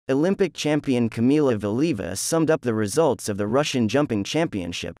Olympic champion Kamila Valieva summed up the results of the Russian jumping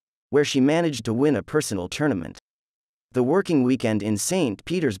championship, where she managed to win a personal tournament. The working weekend in St.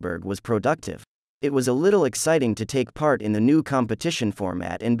 Petersburg was productive. It was a little exciting to take part in the new competition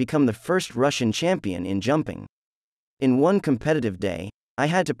format and become the first Russian champion in jumping. In one competitive day, I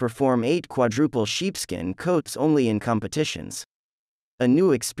had to perform 8 quadruple sheepskin coats only in competitions. A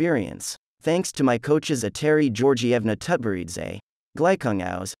new experience. Thanks to my coaches Ateri Georgievna Tutberidze,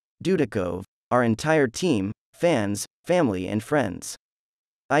 Glykungaus, Dudikov, our entire team, fans, family and friends.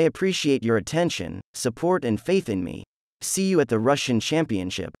 I appreciate your attention, support and faith in me. See you at the Russian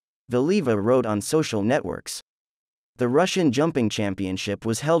Championship, Valieva wrote on social networks. The Russian Jumping Championship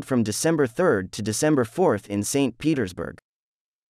was held from December 3 to December 4 in St. Petersburg.